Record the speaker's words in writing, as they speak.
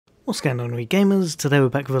What's going on, gamers? Today we're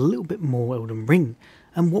back with a little bit more Elden Ring,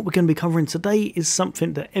 and what we're going to be covering today is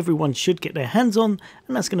something that everyone should get their hands on,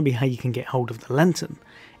 and that's going to be how you can get hold of the lantern.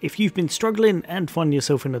 If you've been struggling and find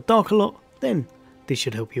yourself in the dark a lot, then this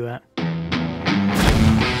should help you out.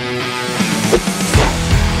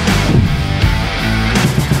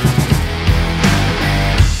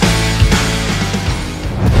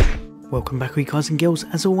 Welcome back, guys and girls.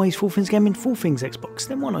 As always, for all things gaming, for all things Xbox,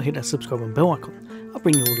 then why not hit that subscribe and bell icon? I'll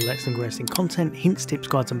bring you all the latest and greatest in content, hints, tips,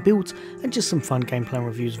 guides and builds, and just some fun gameplay and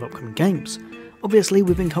reviews of upcoming games. Obviously,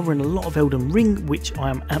 we've been covering a lot of Elden Ring, which I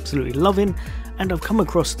am absolutely loving, and I've come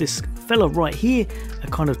across this fella right here, a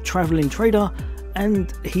kind of travelling trader,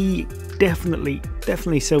 and he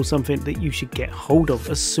definitely sells something that you should get hold of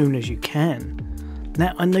as soon as you can.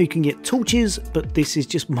 Now, I know you can get torches, but this is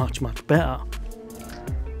just much better.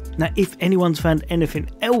 Now, if anyone's found anything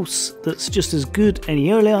else that's just as good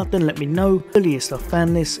any earlier, then let me know. Earliest I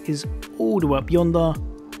found this is all the way up yonder,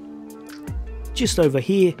 just over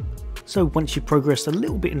here. So once you've progressed a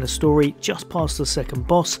little bit in the story, just past the second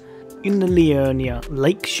boss, in the Liurnia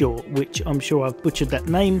Lakeshore, which I'm sure I've butchered that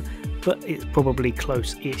name, but it's probably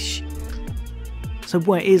close-ish. So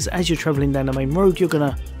where it is, as you're travelling down the main road, you're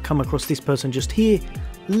going to come across this person just here,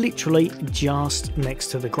 literally just next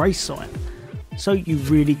to the grace sign. So you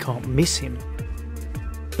really can't miss him.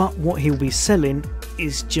 But what he'll be selling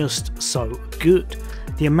is just so good.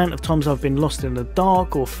 The amount of times I've been lost in the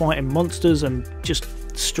dark or fighting monsters and just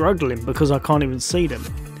struggling because I can't even see them.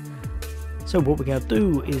 So what we're going to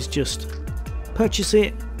do is just purchase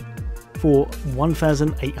it for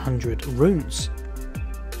 1,800 runes.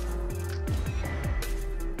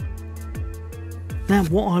 Now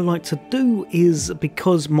what I like to do is,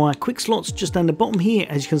 because my quick slot's just down the bottom here,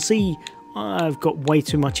 as you can see, I've got way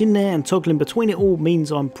too much in there, and toggling between it all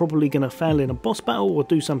means I'm probably going to fail in a boss battle or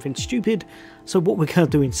do something stupid. So what we're going to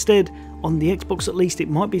do instead, on the Xbox at least, it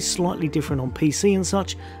might be slightly different on PC and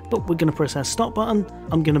such, but we're going to press our start button.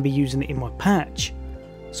 I'm going to be using it in my patch.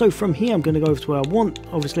 So from here I'm going to go over to where I want.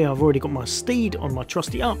 Obviously I've already got my steed on my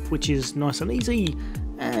trusty up, which is nice and easy,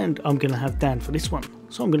 and I'm going to have Dan for this one.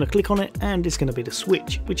 So I'm going to click on it, and it's going to be the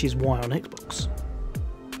switch, which is Y on Xbox.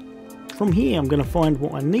 From here I'm going to find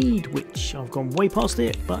what I need, which I've gone way past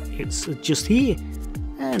it, but it's just here,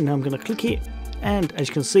 and I'm going to click it, and as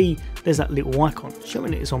you can see there's that little icon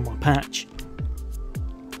showing it's on my patch.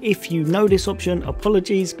 If you know this option,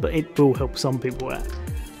 apologies, but it will help some people out.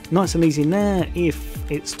 Nice and easy now.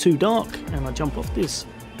 If it's too dark and I jump off this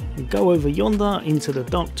and go over yonder into the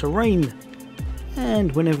dark terrain,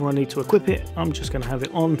 and whenever I need to equip it, I'm just going to have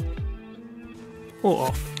it on or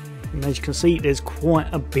off. And as you can see, there's quite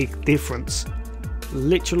a big difference.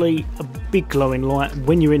 Literally a big glowing light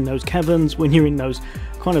when you're in those caverns, when you're in those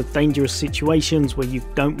kind of dangerous situations where you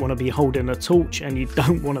don't want to be holding a torch and you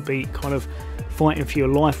don't want to be kind of fighting for your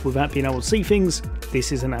life without being able to see things.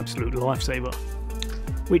 This is an absolute lifesaver,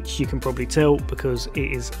 which you can probably tell because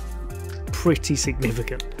it is pretty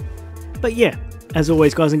significant. But yeah, as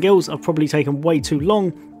always, guys and girls, I've probably taken way too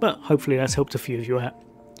long, but hopefully that's helped a few of you out.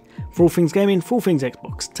 For all things gaming, for all things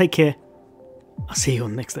Xbox, take care. I'll see you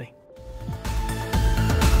on the next day.